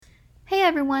Hey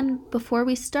everyone! Before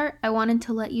we start, I wanted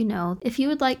to let you know if you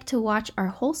would like to watch our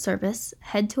whole service,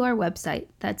 head to our website,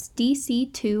 that's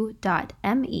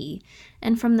dc2.me,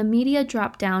 and from the media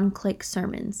drop-down, click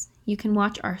sermons. You can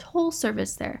watch our whole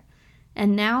service there.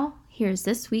 And now, here's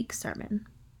this week's sermon.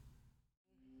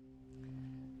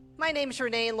 My name's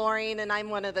Renee Loring, and I'm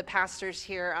one of the pastors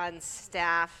here on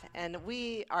staff, and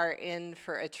we are in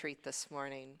for a treat this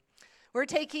morning. We're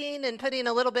taking and putting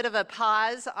a little bit of a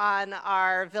pause on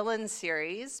our villain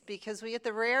series because we get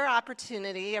the rare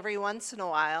opportunity every once in a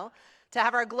while to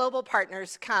have our global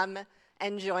partners come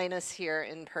and join us here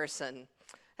in person.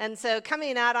 And so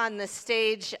coming out on the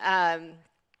stage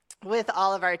with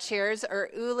all of our chairs are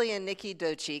Uli and Nikki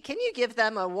Dochi. Can you give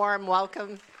them a warm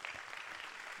welcome?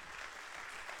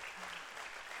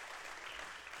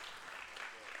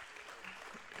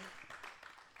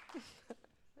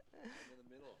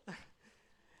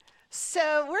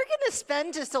 So we're going to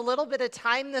spend just a little bit of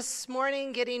time this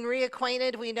morning getting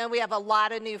reacquainted. We know we have a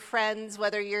lot of new friends,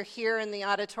 whether you're here in the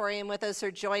auditorium with us or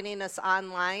joining us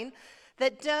online,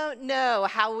 that don't know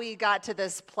how we got to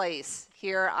this place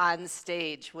here on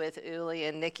stage with Uli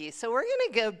and Nikki. So we're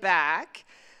going to go back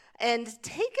and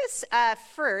take us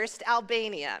first,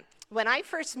 Albania. When I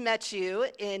first met you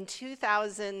in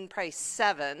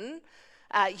 2007,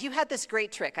 you had this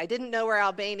great trick. I didn't know where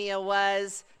Albania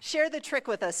was. Share the trick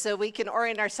with us so we can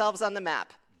orient ourselves on the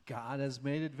map. God has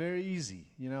made it very easy.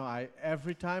 You know,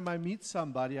 every time I meet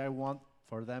somebody, I want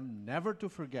for them never to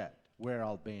forget where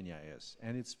Albania is.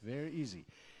 And it's very easy.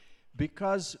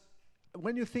 Because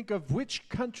when you think of which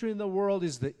country in the world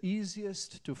is the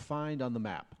easiest to find on the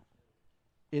map,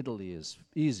 Italy is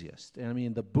easiest. And I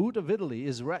mean, the boot of Italy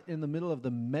is right in the middle of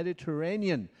the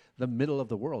Mediterranean, the middle of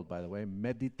the world, by the way,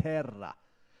 Mediterra.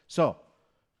 So,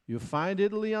 you find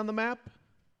Italy on the map,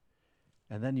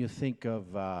 and then you think of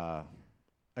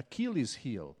Achilles'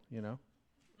 heel, you know?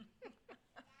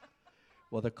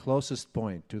 Well, the closest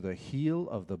point to the heel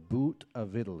of the boot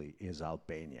of Italy is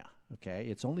Albania, okay?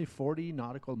 It's only 40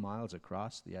 nautical miles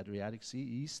across the Adriatic Sea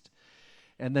east.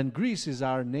 And then Greece is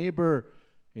our neighbor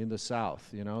in the south,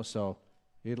 you know, so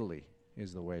Italy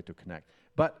is the way to connect.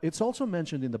 But it's also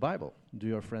mentioned in the Bible. Do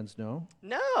your friends know?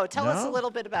 No, tell us a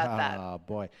little bit about that. Ah,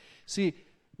 boy. See,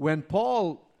 when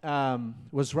Paul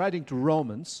was writing to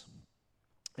Romans,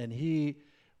 and he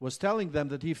was telling them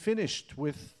that he finished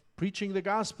with preaching the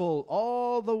gospel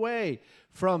all the way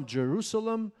from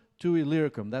Jerusalem to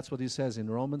Illyricum. That's what he says in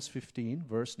Romans 15,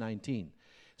 verse 19.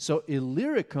 So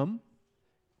Illyricum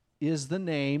is the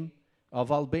name of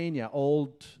Albania,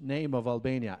 old name of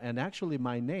Albania. And actually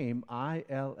my name,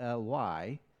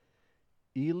 I-L-L-Y,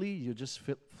 Ili, you just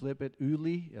flip it,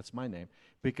 Uli, that's my name,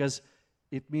 because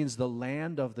it means the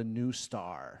land of the new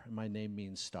star. My name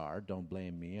means star, don't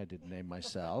blame me, I didn't name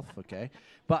myself, okay?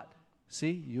 But,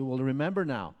 see, you will remember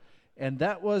now. And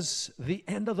that was the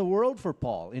end of the world for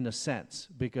Paul, in a sense,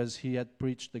 because he had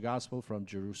preached the gospel from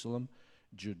Jerusalem,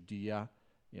 Judea,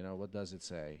 you know, what does it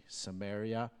say?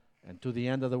 Samaria, and to the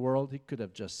end of the world, he could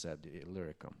have just said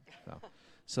Illyricum.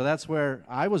 So that's where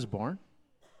I was born.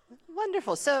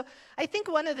 Wonderful. So I think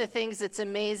one of the things that's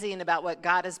amazing about what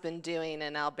God has been doing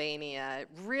in Albania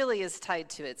really is tied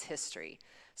to its history.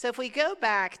 So if we go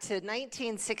back to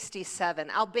 1967,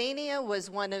 Albania was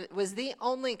the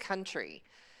only country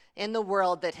in the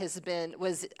world that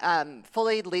was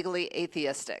fully legally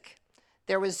atheistic.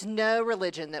 There was no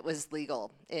religion that was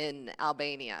legal in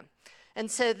Albania. And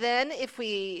so then if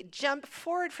we jump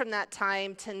forward from that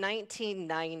time to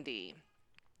 1990,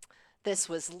 this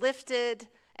was lifted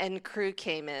and Cru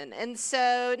came in. And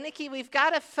so, Nikki, we've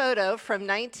got a photo from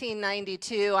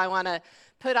 1992 I want to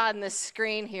put on the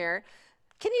screen here.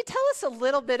 Can you tell us a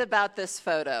little bit about this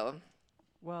photo?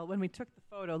 Well, when we took the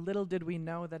photo, little did we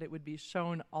know that it would be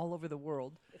shown all over the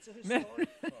world. It's a historic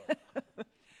photo.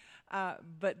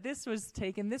 But this was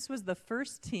the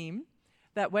first team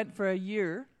that went for a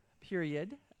year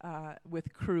period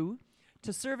with Cru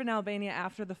to serve in Albania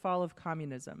after the fall of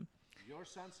communism. Your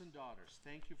sons and daughters,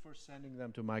 thank you for sending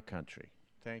them to my country.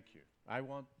 Thank you. I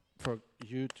want for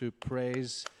you to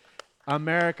praise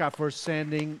America for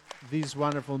sending these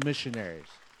wonderful missionaries.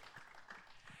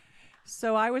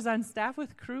 So I was on staff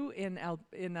with Cru in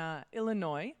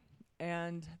Illinois,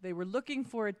 and they were looking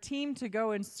for a team to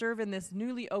go and serve in this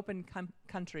newly opened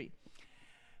country.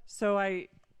 So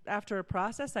after a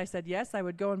process, I said yes, I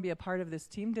would go and be a part of this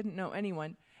team. Didn't know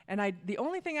anyone. And the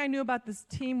only thing I knew about this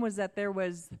team was that there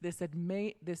was this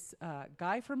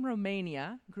guy from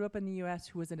Romania, grew up in the U.S.,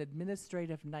 who was an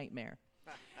administrative nightmare.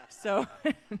 So,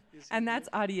 and that's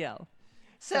Ariel.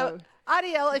 So,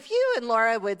 Adiel, if you and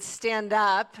Laura would stand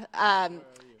up, and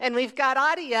we've got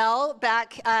Adiel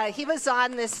back. He was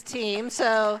on this team,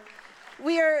 so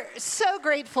we are so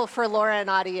grateful for Laura and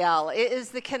Adiel. It is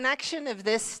the connection of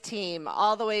this team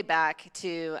all the way back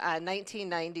to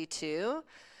 1992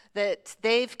 that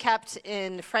they've kept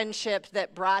in friendship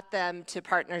that brought them to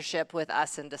partnership with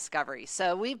us in Discovery.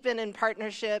 So we've been in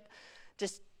partnership,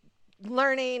 just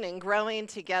learning and growing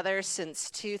together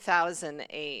since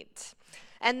 2008.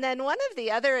 And then one of the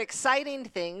other exciting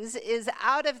things is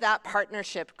out of that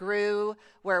partnership grew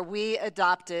where we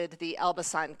adopted the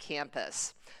Elbasan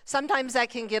campus. Sometimes that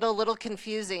can get a little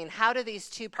confusing. How do these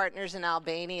two partners in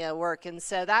Albania work? And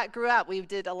so that grew up. We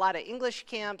did a lot of English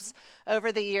camps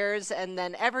over the years, and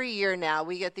then every year now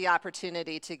we get the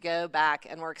opportunity to go back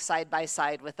and work side by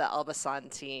side with the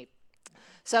Elbasan team.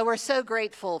 So we're so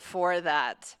grateful for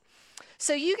that.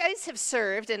 So you guys have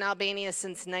served in Albania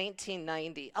since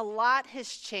 1990. A lot has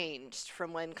changed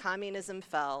from when communism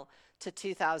fell to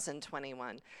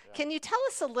 2021. Yeah. Can you tell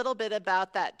us a little bit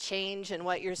about that change and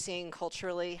what you're seeing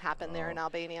culturally happen there in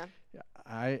Albania?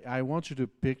 I want you to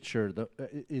picture,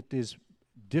 it is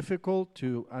difficult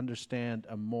to understand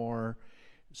a more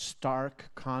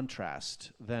stark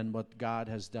contrast than what God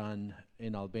has done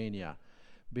in Albania.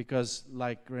 Because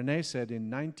like Renee said,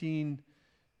 in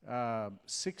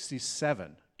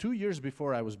 1967, 2 years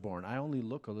before I was born. I only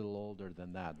look a little older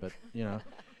than that, but you know,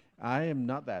 I am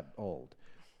not that old.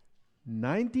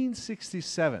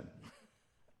 1967,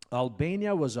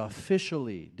 Albania was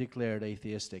officially declared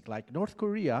atheistic. Like North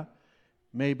Korea,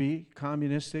 maybe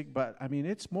communistic, but I mean,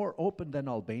 it's more open than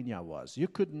Albania was. You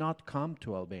could not come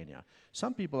to Albania.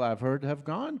 Some people I've heard have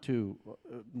gone to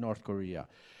North Korea.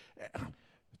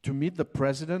 To meet the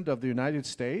president of the United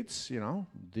States, you know,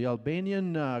 the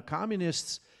Albanian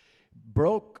communists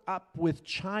broke up with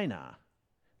China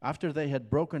after they had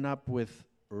broken up with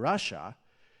Russia,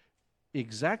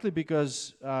 exactly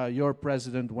because your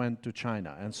president went to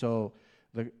China. And so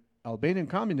the Albanian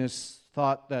communists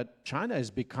thought that China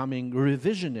is becoming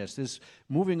revisionist, is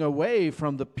moving away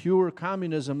from the pure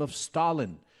communism of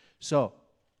Stalin. So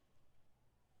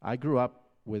I grew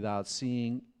up without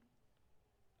seeing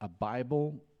a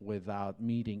Bible, without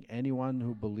meeting anyone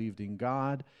who believed in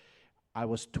God. I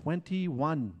was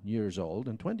 21 years old,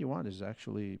 and 21 is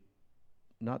actually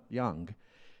not young.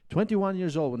 21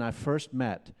 years old when I first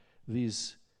met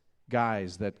these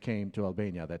guys that came to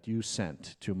Albania, that you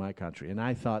sent to my country. And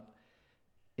I thought,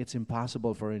 it's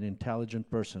impossible for an intelligent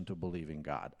person to believe in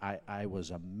God. I was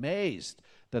amazed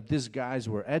that these guys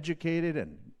were educated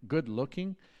and good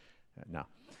looking. No.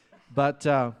 But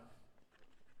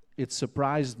it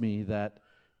surprised me that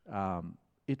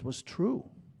it was true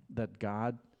that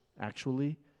God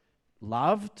actually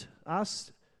loved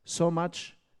us so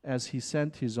much as he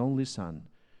sent his only son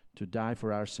to die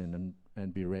for our sin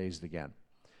and be raised again.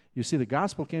 You see, the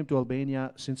gospel came to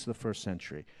Albania since the first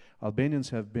century. Albanians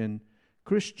have been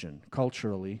Christian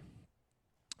culturally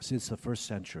since the first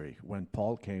century when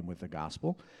Paul came with the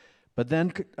gospel. But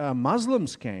then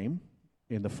Muslims came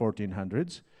in the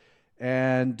 1400s,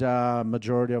 and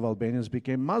majority of Albanians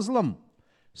became Muslim.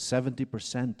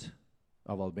 70%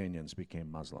 of Albanians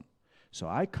became Muslim. So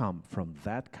I come from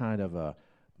that kind of a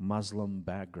Muslim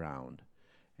background,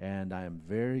 and I am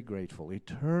very grateful,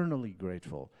 eternally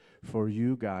grateful, for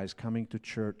you guys coming to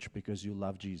church because you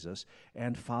love Jesus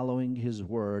and following his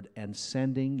word and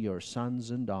sending your sons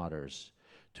and daughters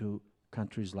to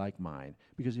countries like mine.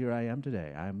 Because here I am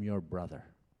today. I'm your brother,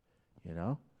 you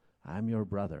know? I'm your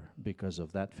brother because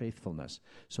of that faithfulness.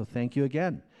 So thank you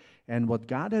again. And what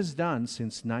God has done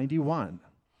since 91,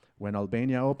 when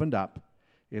Albania opened up,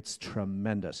 it's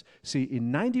tremendous. See,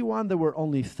 in 91, there were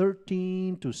only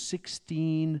 13 to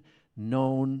 16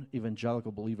 known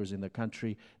evangelical believers in the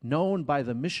country, known by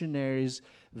the missionaries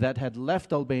that had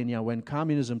left Albania when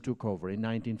communism took over in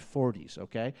 1940s,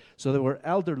 okay? So there were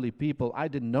elderly people. I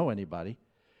didn't know anybody.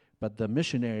 But the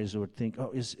missionaries would think,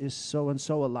 oh, is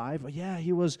so-and-so alive? Oh, yeah,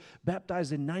 he was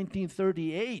baptized in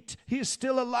 1938. He is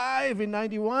still alive in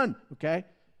 91, okay?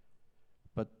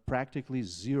 But practically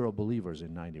zero believers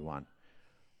in 91.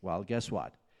 Well, guess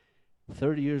what?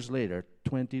 30 years later,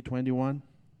 2021,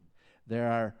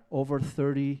 there are over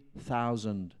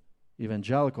 30,000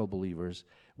 evangelical believers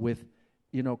with,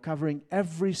 you know, covering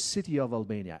every city of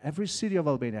Albania. Every city of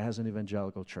Albania has an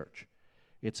evangelical church.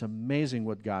 It's amazing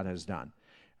what God has done.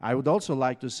 I would also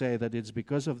like to say that it's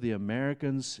because of the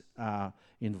Americans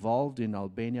involved in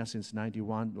Albania since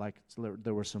 91, like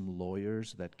there were some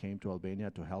lawyers that came to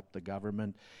Albania to help the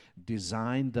government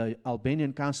design the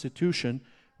Albanian constitution,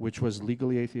 which was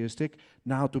legally atheistic,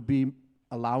 now to be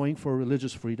allowing for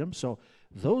religious freedom. So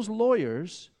those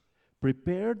lawyers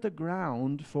prepared the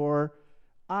ground for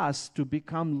us to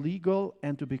become legal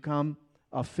and to become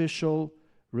official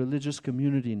religious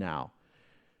community now.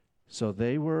 So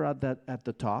they were at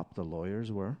the top, the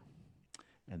lawyers were,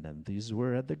 and then these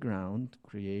were at the ground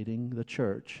creating the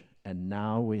church, and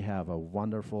now we have a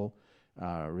wonderful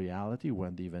reality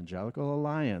when the Evangelical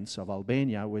Alliance of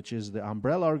Albania, which is the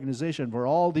umbrella organization for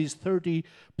all these 30+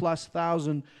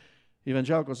 thousand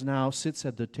evangelicals, now sits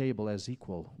at the table as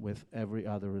equal with every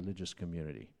other religious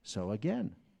community. So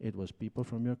again, it was people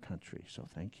from your country, so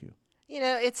thank you. You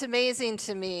know, it's amazing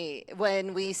to me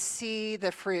when we see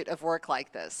the fruit of work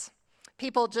like this.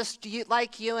 People just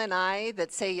like you and I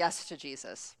that say yes to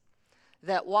Jesus,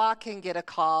 that walk and get a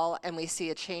call, and we see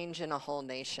a change in a whole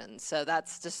nation. So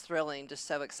that's just thrilling, just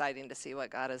so exciting to see what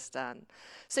God has done.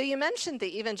 So you mentioned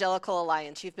the Evangelical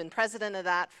Alliance. You've been president of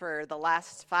that for the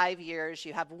last 5 years.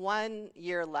 You have 1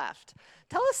 year left.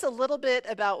 Tell us a little bit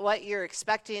about what you're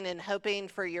expecting and hoping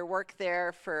for your work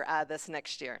there for this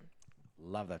next year.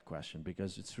 Love that question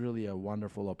because it's really a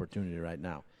wonderful opportunity right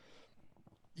now.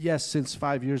 Yes, since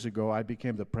 5 years ago, I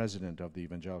became the president of the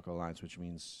Evangelical Alliance, which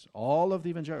means all of the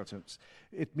evangelicals.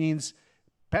 It means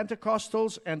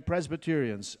Pentecostals and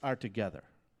Presbyterians are together,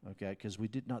 okay? Because we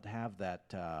did not have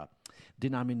that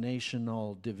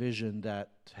denominational division that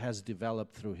has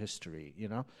developed through history, you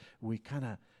know? We kind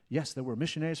of, yes, there were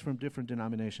missionaries from different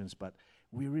denominations, but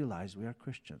we realized we are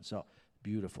Christians. So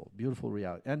beautiful, beautiful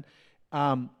reality.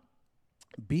 And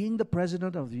being the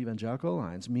president of the Evangelical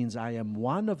Alliance means I am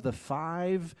one of the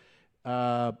 5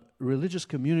 religious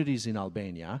communities in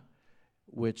Albania,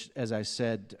 which, as I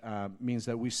said, means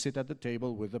that we sit at the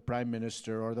table with the prime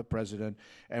minister or the president,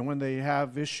 and when they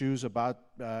have issues about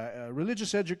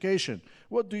religious education,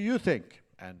 what do you think?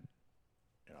 And,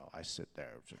 you know, I sit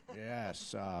there,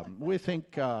 yes, we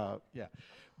think, yeah.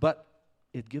 But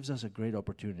it gives us a great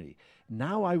opportunity.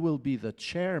 Now I will be the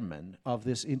chairman of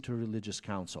this Interreligious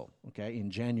Council, okay,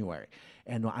 in January.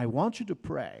 And I want you to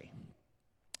pray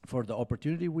for the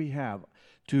opportunity we have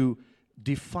to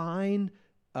define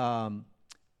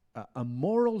a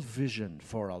moral vision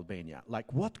for Albania.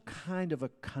 Like what kind of a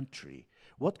country,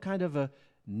 what kind of a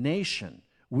nation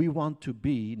we want to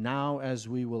be now as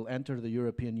we will enter the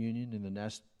European Union in the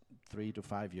next 3 to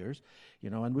 5 years, you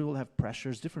know, and we will have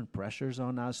pressures, different pressures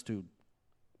on us to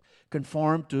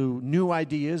conform to new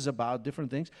ideas about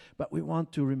different things, but we want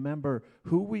to remember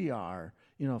who we are,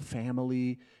 you know,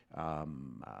 family,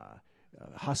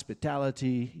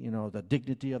 hospitality, you know, the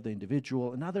dignity of the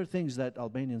individual, and other things that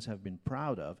Albanians have been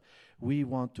proud of. We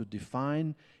want to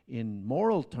define in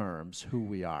moral terms who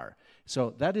we are.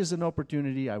 So that is an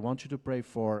opportunity I want you to pray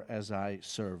for as I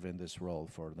serve in this role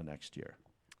for the next year.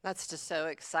 That's just so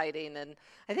exciting. And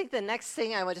I think the next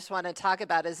thing I would just want to talk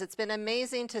about is it's been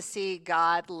amazing to see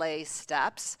God lay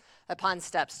steps upon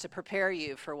steps to prepare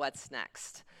you for what's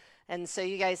next. And so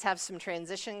you guys have some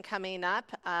transition coming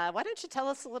up. Why don't you tell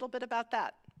us a little bit about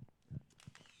that?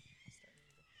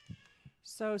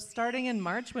 So starting in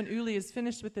March, when Uli is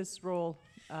finished with this role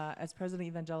as President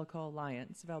of Evangelical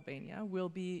Alliance of Albania,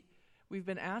 we've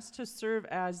been asked to serve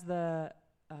as the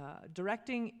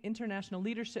directing International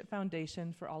Leadership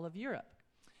Foundation for all of Europe.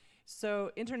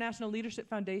 So International Leadership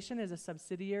Foundation is a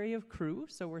subsidiary of Cru,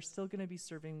 so we're still going to be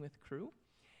serving with Cru.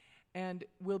 And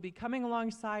we'll be coming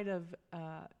alongside of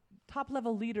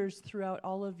top-level leaders throughout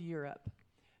all of Europe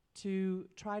to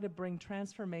try to bring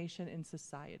transformation in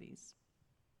societies.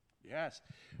 Yes.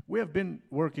 We have been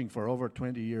working for over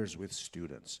 20 years with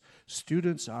students.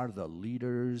 Students are the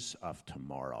leaders of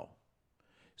tomorrow.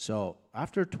 So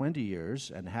after 20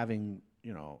 years and having,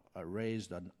 you know,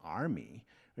 raised an army,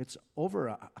 it's over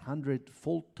 100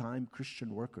 full-time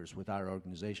Christian workers with our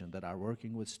organization that are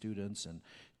working with students and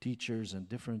teachers and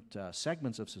different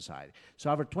segments of society. So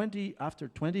after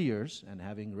 20 years and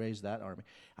having raised that army,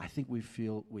 I think we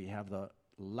feel we have the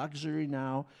luxury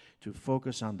now to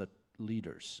focus on the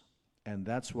leaders. And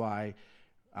that's why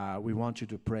we want you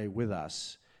to pray with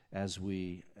us as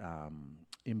we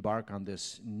embark on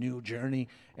this new journey.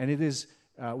 And it is,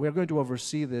 we're going to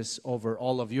oversee this over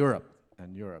all of Europe.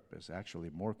 And Europe is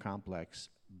actually more complex,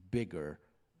 bigger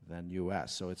than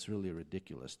US. So it's really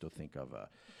ridiculous to think of a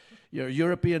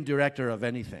European director of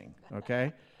anything,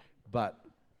 okay? But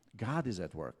God is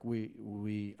at work.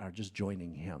 We are just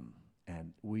joining him.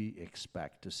 And we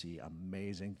expect to see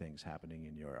amazing things happening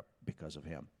in Europe because of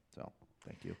him. So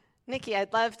thank you. Nikki,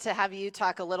 I'd love to have you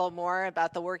talk a little more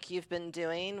about the work you've been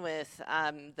doing with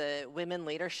the women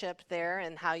leadership there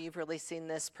and how you've really seen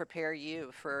this prepare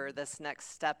you for this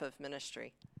next step of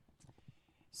ministry.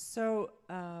 So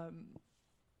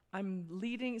I'm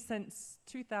leading since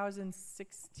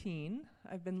 2016.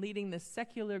 I've been leading this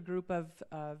secular group of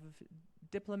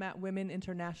Diplomat Women,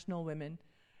 International Women.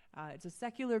 It's a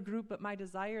secular group, but my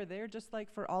desire there, just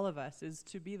like for all of us, is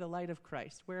to be the light of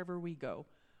Christ wherever we go.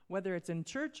 Whether it's in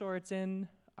church or it's in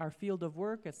our field of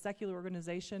work, a secular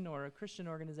organization or a Christian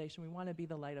organization, we want to be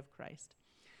the light of Christ.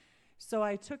 So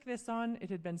I took this on. It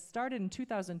had been started in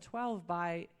 2012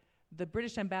 by the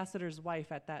British ambassador's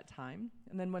wife at that time.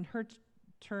 And then when her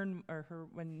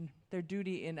when their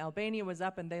duty in Albania was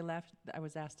up and they left, I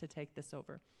was asked to take this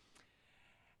over.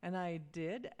 And I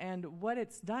did. And what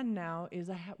it's done now is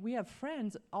we have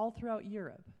friends all throughout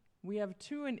Europe. We have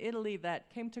 2 in Italy that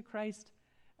came to Christ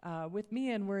with me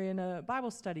and were in a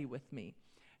Bible study with me.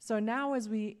 So now as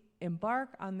we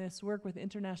embark on this work with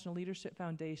International Leadership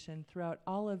Foundation throughout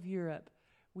all of Europe,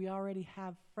 we already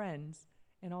have friends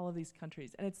in all of these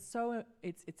countries. And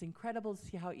it's incredible to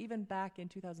see how even back in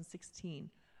 2016,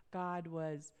 God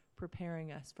was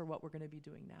preparing us for what we're going to be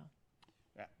doing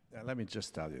now. Let me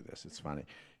just tell you this. It's funny.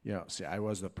 See, I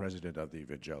was the president of the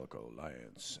Evangelical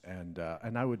Alliance, and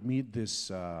I would meet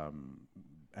these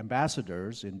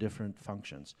ambassadors in different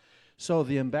functions. So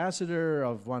the ambassador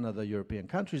of one of the European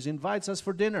countries invites us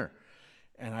for dinner.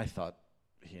 And I thought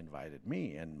he invited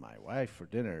me and my wife for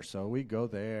dinner. So we go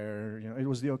there. It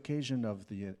was the occasion of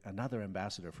another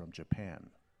ambassador from Japan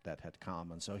that had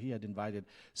come. And so he had invited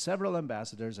several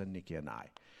ambassadors and Nikki and I.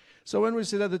 So when we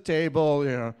sit at the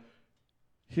table,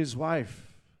 his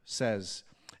wife says,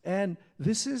 and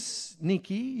this is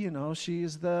Nikki, she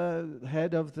is the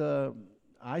head of the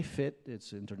IFIT,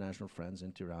 it's International Friends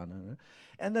in Tirana,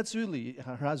 and that's Uli,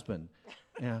 her husband.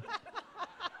 Yeah.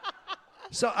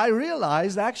 So I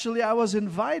realized actually I was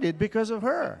invited because of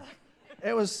her.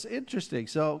 It was interesting.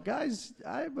 So guys,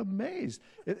 I'm amazed.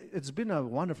 It's been a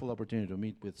wonderful opportunity to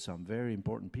meet with some very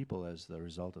important people as the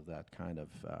result of that kind of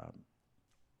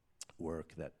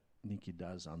work that Nikki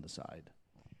does on the side.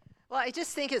 Well, I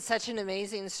just think it's such an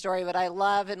amazing story. What I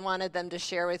love and wanted them to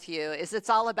share with you is it's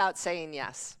all about saying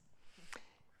yes.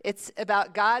 It's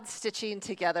about God stitching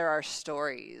together our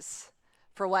stories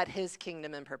for what his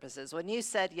kingdom and purpose is. When you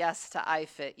said yes to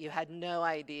IFIT, you had no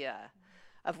idea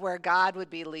of where God would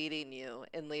be leading you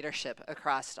in leadership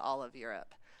across all of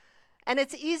Europe. And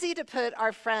it's easy to put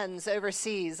our friends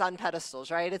overseas on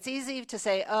pedestals, right? It's easy to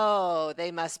say, oh,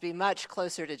 they must be much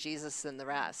closer to Jesus than the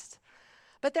rest.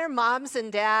 But they're moms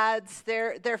and dads.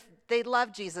 They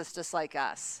love Jesus just like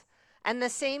us. And the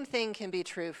same thing can be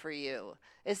true for you,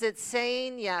 is it's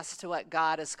saying yes to what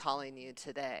God is calling you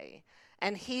today.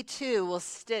 And he too will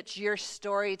stitch your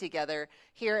story together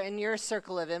here in your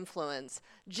circle of influence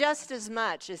just as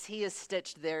much as he has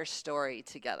stitched their story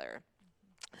together.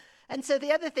 And so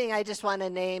the other thing I just want to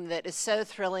name that is so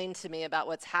thrilling to me about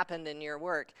what's happened in your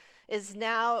work is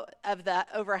now of the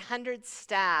over 100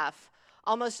 staff,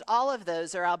 almost all of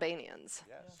those are Albanians.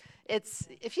 Yes.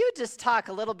 If you would just talk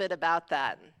a little bit about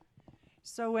that.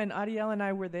 So when Ariel and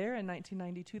I were there in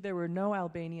 1992, there were no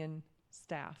Albanian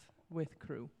staff with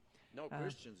Cru. No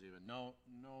Christians even.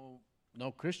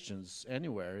 No Christians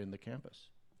anywhere in the campus.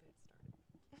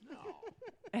 No.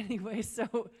 Anyway,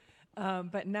 so,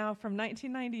 but now from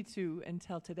 1992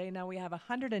 until today, now we have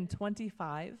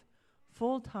 125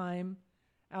 full-time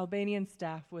Albanian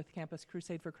staff with Campus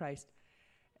Crusade for Christ,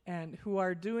 and who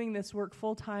are doing this work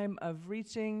full-time of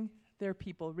reaching their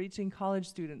people, reaching college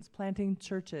students, planting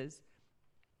churches,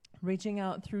 reaching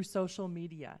out through social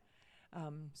media.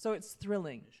 So it's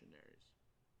thrilling. Missionaries.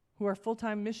 Who are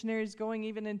full-time missionaries going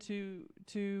even into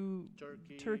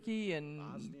Turkey and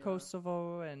Bosnia.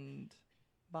 Kosovo and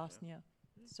Bosnia.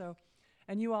 Yeah. So,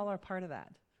 and you all are part of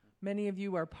that. Many of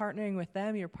you are partnering with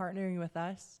them, you're partnering with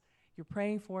us, you're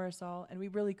praying for us all, and we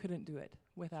really couldn't do it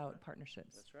without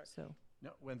partnerships. That's right. So.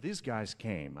 No, when these guys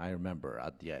came, I remember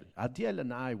Adiel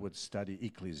and I would study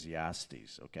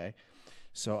Ecclesiastes, okay?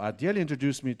 So Adiel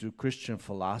introduced me to Christian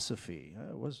philosophy.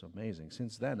 It was amazing.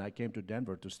 Since then, I came to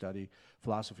Denver to study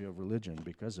philosophy of religion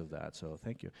because of that, so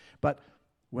thank you. But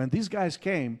when these guys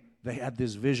came, they had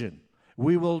this vision.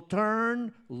 We will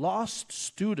turn lost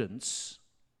students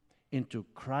into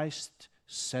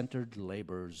Christ-centered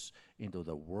laborers into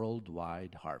the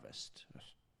worldwide harvest. I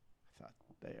thought,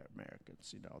 they are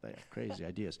Americans, they have crazy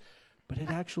ideas. But it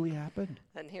actually happened.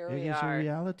 And here we are. It is a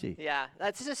reality. Yeah,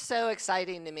 that's just so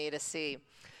exciting to me to see.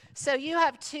 So you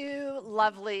have 2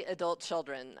 lovely adult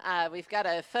children. We've got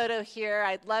a photo here.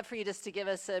 I'd love for you just to give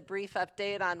us a brief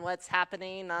update on what's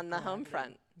happening on the home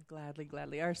front.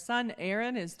 Gladly. Our son,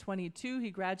 Aaron, is 22.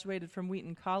 He graduated from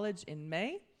Wheaton College in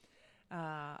May.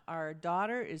 Our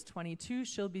daughter is 22.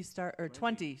 She'll be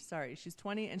 20. She's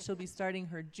 20, and she'll be starting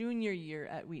her junior year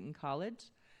at Wheaton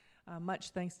College. much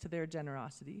thanks to their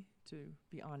generosity, to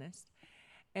be honest.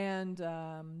 And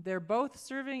they're both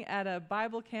serving at a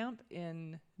Bible camp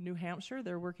in New Hampshire.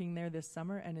 They're working there this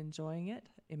summer and enjoying it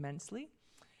immensely,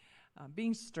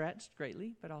 being stretched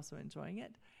greatly, but also enjoying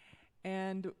it.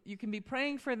 And you can be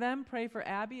praying for them. Pray for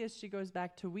Abby as she goes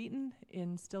back to Wheaton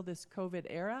in still this COVID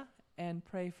era, and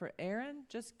pray for Aaron,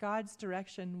 just God's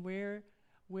direction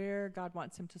where God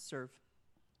wants him to serve.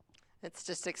 It's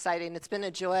just exciting. It's been a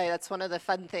joy. That's one of the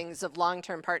fun things of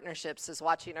long-term partnerships, is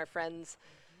watching our friends.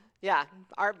 Yeah,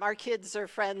 our kids are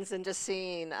friends, and just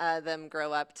seeing them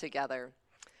grow up together.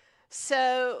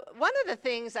 So one of the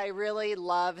things I really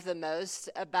love the most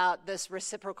about this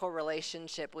reciprocal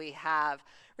relationship we have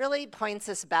really points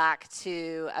us back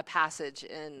to a passage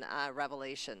in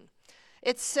Revelation.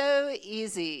 It's so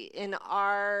easy in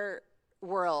our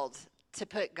world to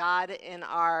put God in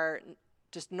our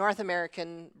just North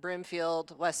American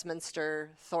Broomfield,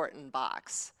 Westminster, Thornton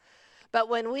box. But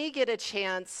when we get a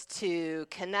chance to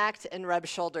connect and rub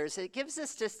shoulders, it gives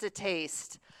us just a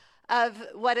taste of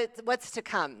what's to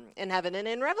come in heaven. And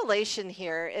in Revelation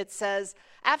here, it says,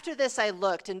 "After this I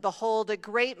looked, and behold, a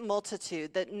great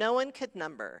multitude that no one could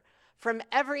number, from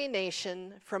every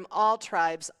nation, from all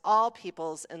tribes, all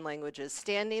peoples and languages,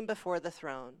 standing before the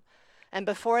throne, and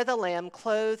before the Lamb,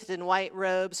 clothed in white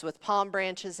robes with palm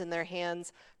branches in their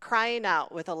hands, crying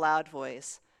out with a loud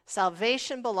voice,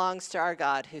 'Salvation belongs to our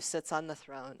God who sits on the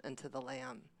throne and to the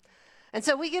Lamb.'" And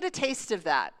so we get a taste of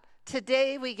that.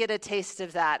 Today we get a taste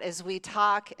of that as we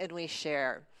talk and we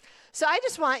share. So I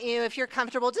just want you, if you're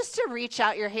comfortable, just to reach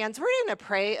out your hands. We're going to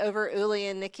pray over Uli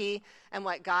and Nikki and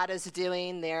what God is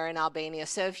doing there in Albania.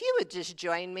 So if you would just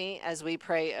join me as we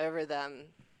pray over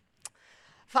them.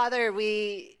 Father,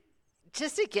 we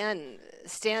just again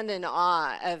stand in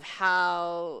awe of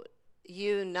how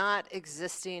you, not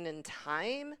existing in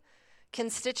time, can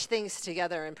stitch things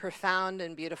together in profound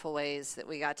and beautiful ways that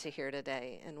we got to hear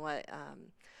today, and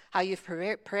how you've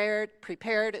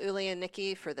prepared Uli and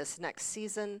Nikki for this next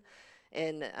season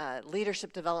in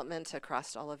leadership development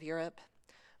across all of Europe.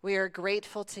 We are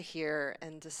grateful to hear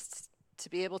and just to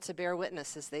be able to bear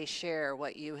witness as they share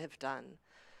what you have done.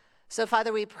 So,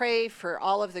 Father, we pray for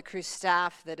all of the Cru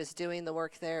staff that is doing the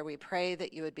work there. We pray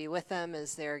that you would be with them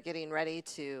as they're getting ready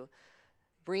to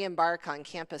re-embark on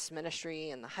campus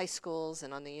ministry in the high schools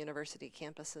and on the university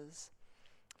campuses.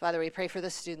 Father, we pray for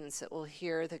the students that will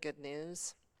hear the good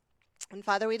news. And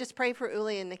Father, we just pray for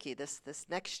Uli and Nikki this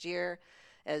next year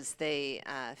as they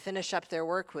finish up their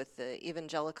work with the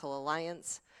Evangelical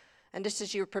Alliance, and just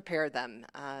as you prepare them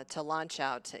to launch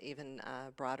out to even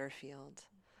a broader field.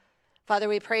 Father,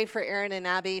 we pray for Aaron and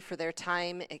Abby for their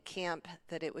time at camp,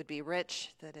 that it would be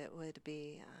rich, that it would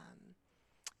be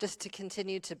just to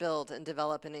continue to build and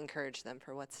develop and encourage them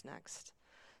for what's next.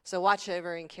 So watch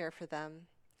over and care for them.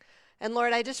 And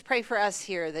Lord, I just pray for us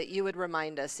here that you would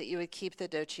remind us, that you would keep the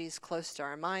Dochis close to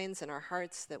our minds and our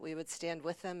hearts, that we would stand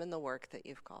with them in the work that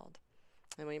you've called.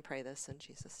 And we pray this in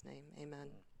Jesus' name.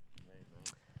 Amen.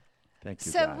 Thank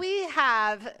you, So guys. we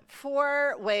have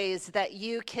 4 ways that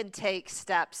you can take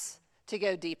steps to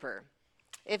go deeper.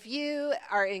 If you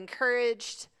are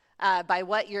encouraged by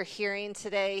what you're hearing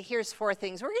today, here's 4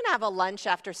 things. We're going to have a lunch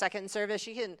after second service.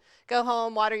 You can go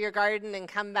home, water your garden, and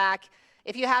come back.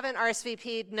 If you haven't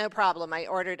RSVP'd, no problem. I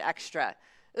ordered extra.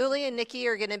 Uli and Nikki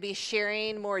are going to be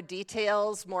sharing more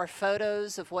details, more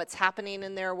photos of what's happening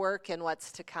in their work and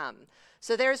what's to come.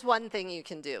 So there's one thing you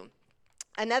can do.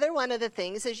 Another one of the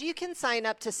things is you can sign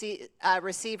up to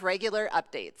receive regular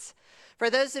updates.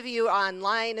 For those of you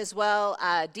online as well,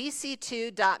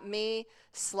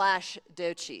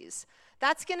 dc2.me/Dochis.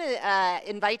 That's going to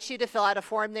invite you to fill out a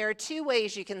form. There are 2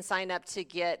 ways you can sign up to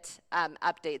get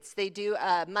updates. They do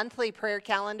a monthly prayer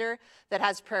calendar that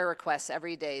has prayer requests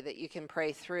every day that you can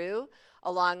pray through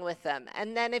along with them.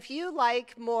 And then if you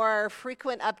like more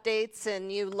frequent updates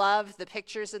and you love the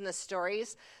pictures and the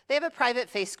stories, they have a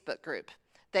private Facebook group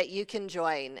that you can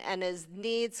join. And as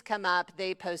needs come up,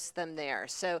 they post them there.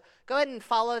 So go ahead and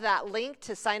follow that link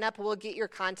to sign up. We'll get your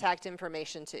contact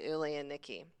information to Uli and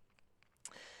Nikki.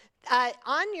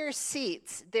 On your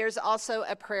seats, there's also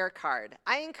a prayer card.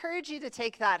 I encourage you to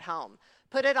take that home.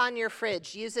 Put it on your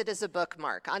fridge. Use it as a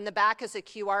bookmark. On the back is a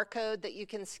QR code that you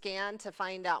can scan to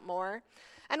find out more.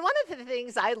 And one of the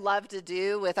things I love to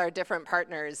do with our different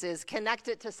partners is connect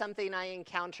it to something I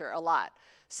encounter a lot.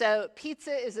 So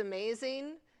pizza is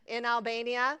amazing in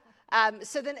Albania.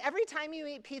 So then every time you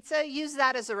eat pizza, use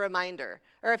that as a reminder.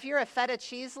 Or if you're a feta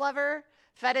cheese lover,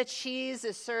 feta cheese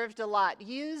is served a lot.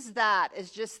 Use that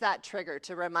as just that trigger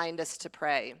to remind us to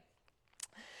pray.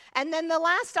 And then the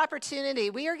last opportunity,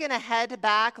 we are going to head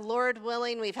back, Lord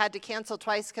willing. We've had to cancel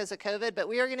twice because of COVID, but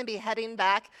we are going to be heading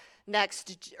back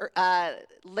next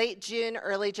late June,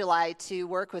 early July to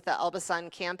work with the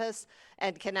Elbasan campus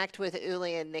and connect with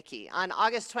Uli and Nikki. On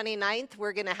August 29th,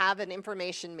 we're going to have an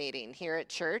information meeting here at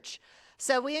church.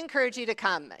 So we encourage you to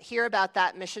come, hear about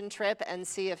that mission trip, and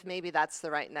see if maybe that's the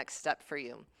right next step for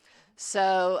you.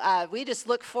 So we just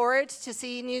look forward to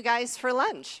seeing you guys for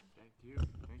lunch. Thank you.